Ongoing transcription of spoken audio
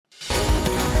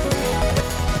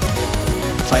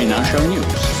Financial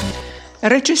News.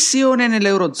 Recessione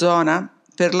nell'Eurozona?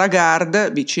 Per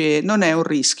Lagarde, BCE, non è un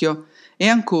rischio. E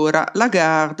ancora,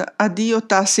 Lagarde, addio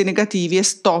tassi negativi e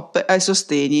stop ai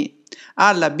sostegni.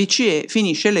 Alla BCE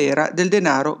finisce l'era del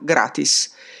denaro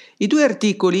gratis. I due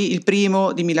articoli, il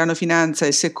primo di Milano Finanza e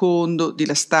il secondo di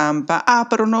La Stampa,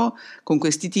 aprono con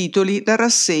questi titoli la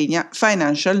rassegna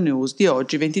Financial News di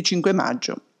oggi, 25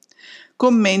 maggio.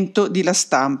 Commento di La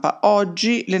Stampa.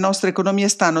 Oggi le nostre economie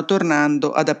stanno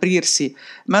tornando ad aprirsi,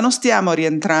 ma non stiamo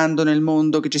rientrando nel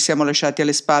mondo che ci siamo lasciati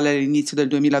alle spalle all'inizio del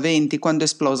 2020, quando è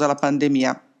esplosa la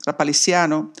pandemia.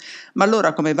 Lapalissiano? Ma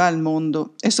allora come va il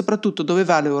mondo? E soprattutto dove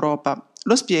va l'Europa?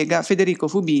 Lo spiega Federico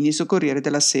Fubini su Corriere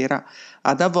della Sera.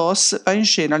 A Davos va in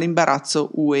scena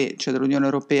l'imbarazzo UE, cioè dell'Unione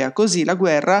Europea, così la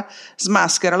guerra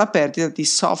smaschera la perdita di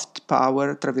soft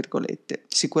power, tra virgolette.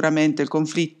 Sicuramente il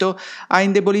conflitto ha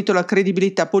indebolito la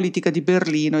credibilità politica di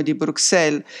Berlino e di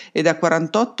Bruxelles e da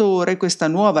 48 ore questa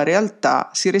nuova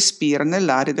realtà si respira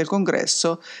nell'area del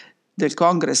congresso del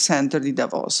Congress Center di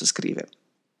Davos, scrive.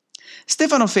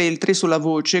 Stefano Feltri sulla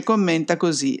Voce commenta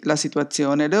così la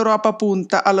situazione. L'Europa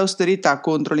punta all'austerità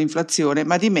contro l'inflazione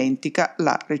ma dimentica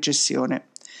la recessione.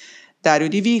 Dario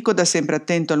Di Vico, da sempre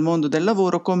attento al mondo del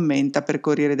lavoro, commenta per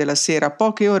Corriere della Sera: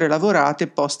 poche ore lavorate,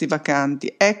 posti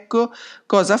vacanti. Ecco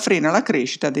cosa frena la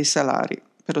crescita dei salari.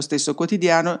 Per lo stesso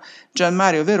quotidiano,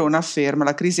 Gianmario Verona afferma: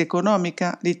 la crisi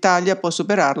economica, l'Italia può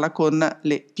superarla con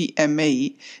le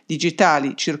PMI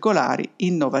digitali, circolari,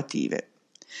 innovative.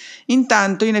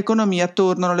 Intanto in economia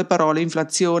tornano le parole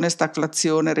inflazione,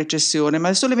 stagflazione, recessione, ma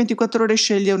il Sole 24 Ore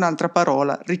sceglie un'altra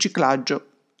parola: riciclaggio.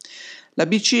 La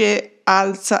BCE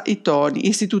alza i toni,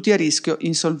 istituti a rischio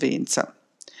insolvenza.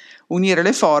 Unire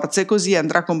le forze, così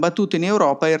andrà combattuto in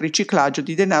Europa il riciclaggio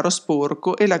di denaro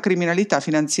sporco e la criminalità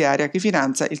finanziaria che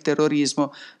finanzia il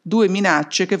terrorismo, due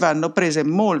minacce che vanno prese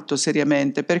molto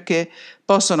seriamente perché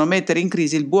possono mettere in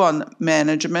crisi il buon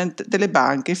management delle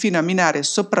banche fino a minare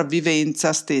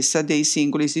sopravvivenza stessa dei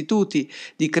singoli istituti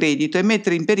di credito e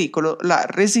mettere in pericolo la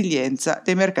resilienza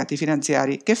dei mercati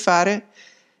finanziari. Che fare?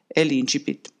 È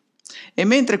l'incipit. E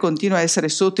mentre continua a essere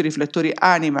sotto i riflettori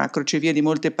Anima, crocevia di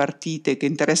molte partite che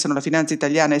interessano la finanza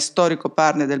italiana e storico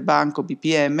partner del banco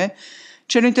BPM,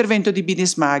 c'è un intervento di Bini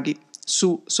Smaghi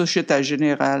su Société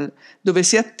Générale, dove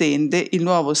si attende il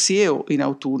nuovo CEO in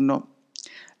autunno.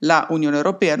 La Unione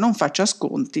Europea non faccia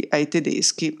sconti ai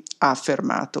tedeschi, ha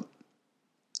affermato.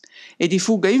 E di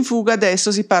fuga in fuga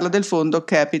adesso si parla del fondo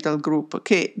Capital Group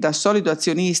che, da solido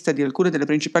azionista di alcune delle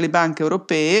principali banche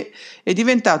europee, è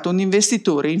diventato un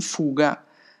investitore in fuga.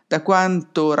 Da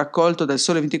quanto raccolto dal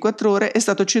Sole 24 Ore è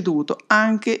stato ceduto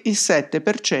anche il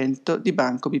 7% di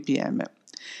Banco BPM.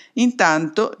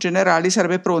 Intanto Generali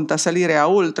sarebbe pronta a salire a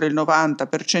oltre il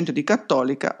 90% di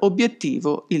Cattolica,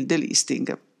 obiettivo il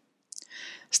delisting.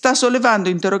 Sta sollevando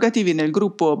interrogativi nel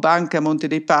gruppo Banca Monte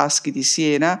dei Paschi di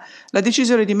Siena la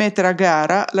decisione di mettere a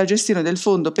gara la gestione del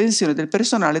fondo pensione del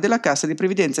personale della Cassa di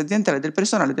Previdenza Aziendale del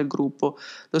personale del gruppo.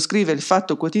 Lo scrive il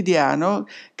Fatto Quotidiano,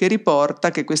 che riporta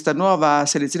che questa nuova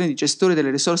selezione di gestori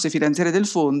delle risorse finanziarie del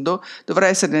fondo dovrà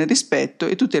essere nel rispetto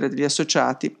e tutela degli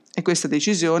associati. E questa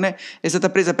decisione è stata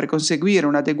presa per conseguire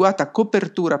un'adeguata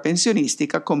copertura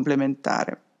pensionistica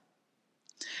complementare.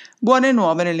 Buone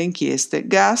nuove nelle inchieste.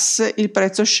 Gas, il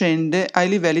prezzo scende ai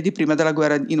livelli di prima della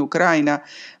guerra in Ucraina,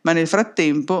 ma nel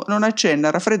frattempo non accenna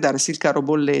a raffreddarsi il caro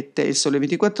bollette. Il Sole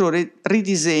 24 Ore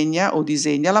disegna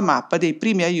la mappa dei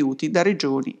primi aiuti da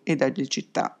regioni e dalle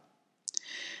città.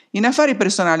 In affari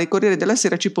personali, Corriere della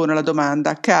Sera ci pone la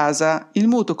domanda: casa, il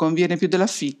mutuo conviene più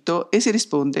dell'affitto? E si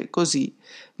risponde così: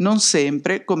 non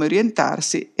sempre, come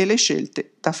orientarsi e le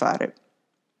scelte da fare.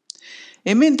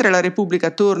 E mentre la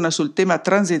Repubblica torna sul tema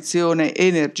transizione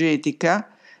energetica,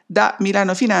 da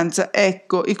Milano Finanza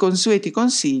ecco i consueti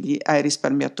consigli ai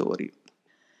risparmiatori.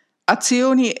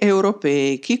 Azioni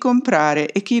europee, chi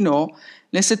comprare e chi no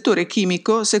nel settore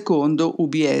chimico secondo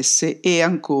UBS, e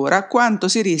ancora quanto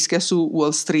si rischia su Wall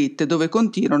Street dove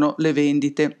continuano le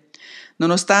vendite.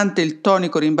 Nonostante il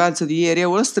tonico rimbalzo di ieri a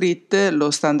Wall Street,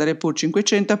 lo Standard & Poor's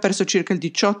 500 ha perso circa il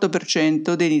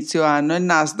 18% da inizio anno e il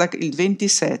Nasdaq il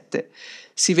 27%.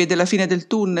 Si vede la fine del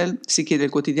tunnel? Si chiede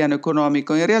il quotidiano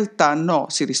economico. In realtà no,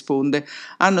 si risponde.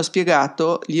 Hanno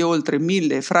spiegato gli oltre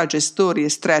 1000 fra gestori e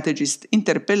strategist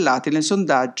interpellati nel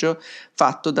sondaggio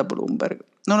fatto da Bloomberg.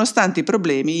 Nonostante i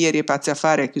problemi, ieri Pazzi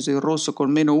Affari ha chiuso in rosso col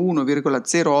meno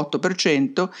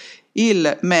 1,08%,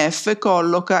 il MEF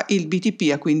colloca il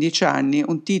BTP a 15 anni,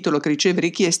 un titolo che riceve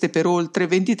richieste per oltre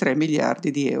 23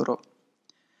 miliardi di euro.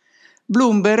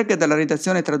 Bloomberg, dalla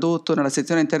redazione tradotto nella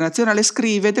sezione internazionale,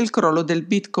 scrive del crollo del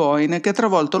Bitcoin che ha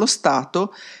travolto lo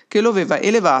Stato che lo aveva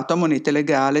elevato a moneta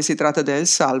legale. Si tratta del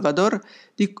Salvador,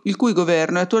 il cui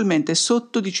governo è attualmente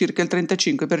sotto di circa il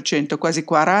 35%, quasi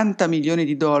 40 milioni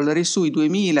di dollari sui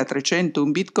 2.301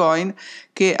 Bitcoin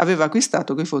che aveva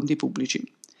acquistato coi fondi pubblici.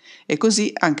 E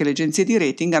così anche le agenzie di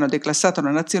rating hanno declassato la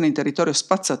nazione in territorio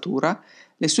spazzatura.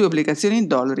 Le sue obbligazioni in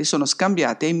dollari sono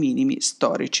scambiate ai minimi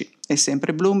storici. E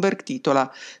sempre Bloomberg titola: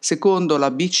 secondo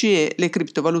la BCE le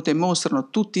criptovalute mostrano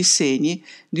tutti i segni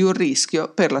di un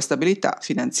rischio per la stabilità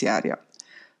finanziaria.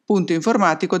 Punto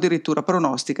informatico addirittura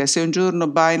pronostica: e se un giorno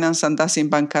Binance andasse in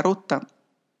bancarotta?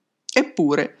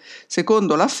 Eppure,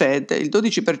 secondo la Fed, il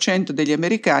 12% degli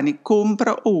americani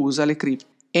compra o usa le cripto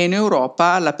e in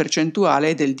Europa la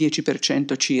percentuale è del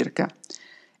 10% circa.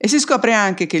 E si scopre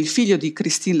anche che il figlio di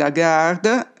Christine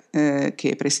Lagarde, che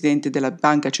è presidente della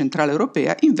Banca Centrale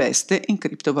Europea, investe in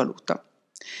criptovaluta.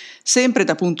 Sempre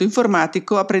da punto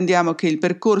informatico apprendiamo che il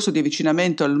percorso di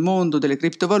avvicinamento al mondo delle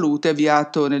criptovalute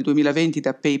avviato nel 2020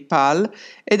 da PayPal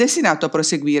è destinato a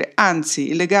proseguire, anzi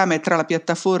il legame tra la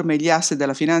piattaforma e gli asset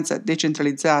della finanza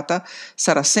decentralizzata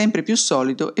sarà sempre più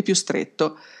solido e più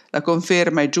stretto. La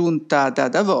conferma è giunta da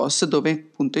Davos, dove è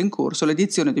appunto in corso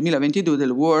l'edizione 2022 del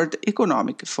World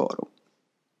Economic Forum.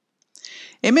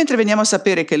 E mentre veniamo a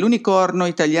sapere che l'unicorno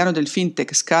italiano del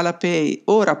fintech ScalaPay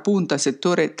ora punta al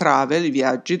settore travel,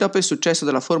 viaggi, dopo il successo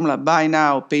della formula Buy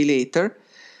Now, Pay Later,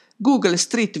 Google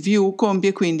Street View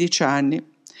compie 15 anni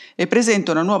e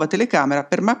presenta una nuova telecamera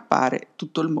per mappare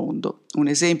tutto il mondo. Un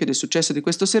esempio del successo di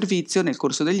questo servizio nel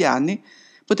corso degli anni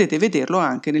potete vederlo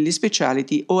anche negli speciali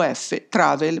di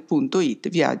oftravel.it,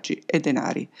 viaggi e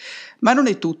denari. Ma non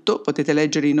è tutto, potete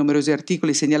leggere i numerosi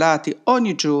articoli segnalati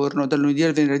ogni giorno, dal lunedì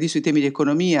al venerdì, sui temi di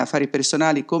economia, affari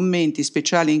personali, commenti,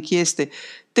 speciali, inchieste,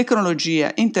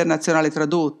 tecnologia, internazionale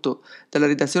tradotto, dalla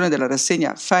redazione della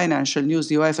rassegna Financial News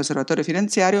di OF Osservatorio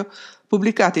Finanziario,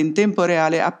 pubblicate in tempo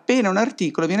reale appena un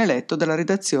articolo viene letto dalla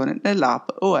redazione nell'app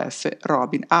OF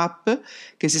Robin, app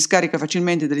che si scarica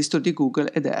facilmente dagli store di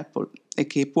Google ed Apple e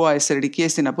che può essere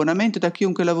richiesta in abbonamento da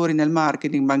chiunque lavori nel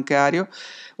marketing bancario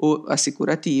o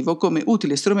assicurativo come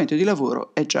utile strumento di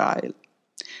lavoro agile.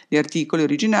 Gli articoli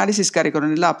originali si scaricano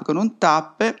nell'app con un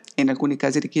tap e in alcuni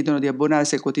casi richiedono di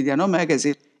abbonarsi al quotidiano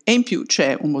Magazine, e in più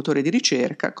c'è un motore di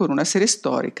ricerca con una serie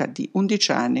storica di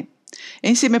 11 anni. E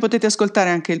insieme potete ascoltare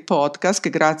anche il podcast che,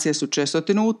 grazie al successo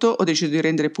ottenuto, ho deciso di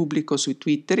rendere pubblico sui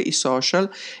Twitter, i social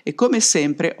e come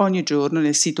sempre ogni giorno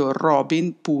nel sito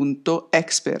robin.expert.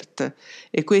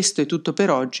 E questo è tutto per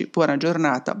oggi, buona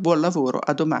giornata, buon lavoro,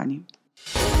 a domani.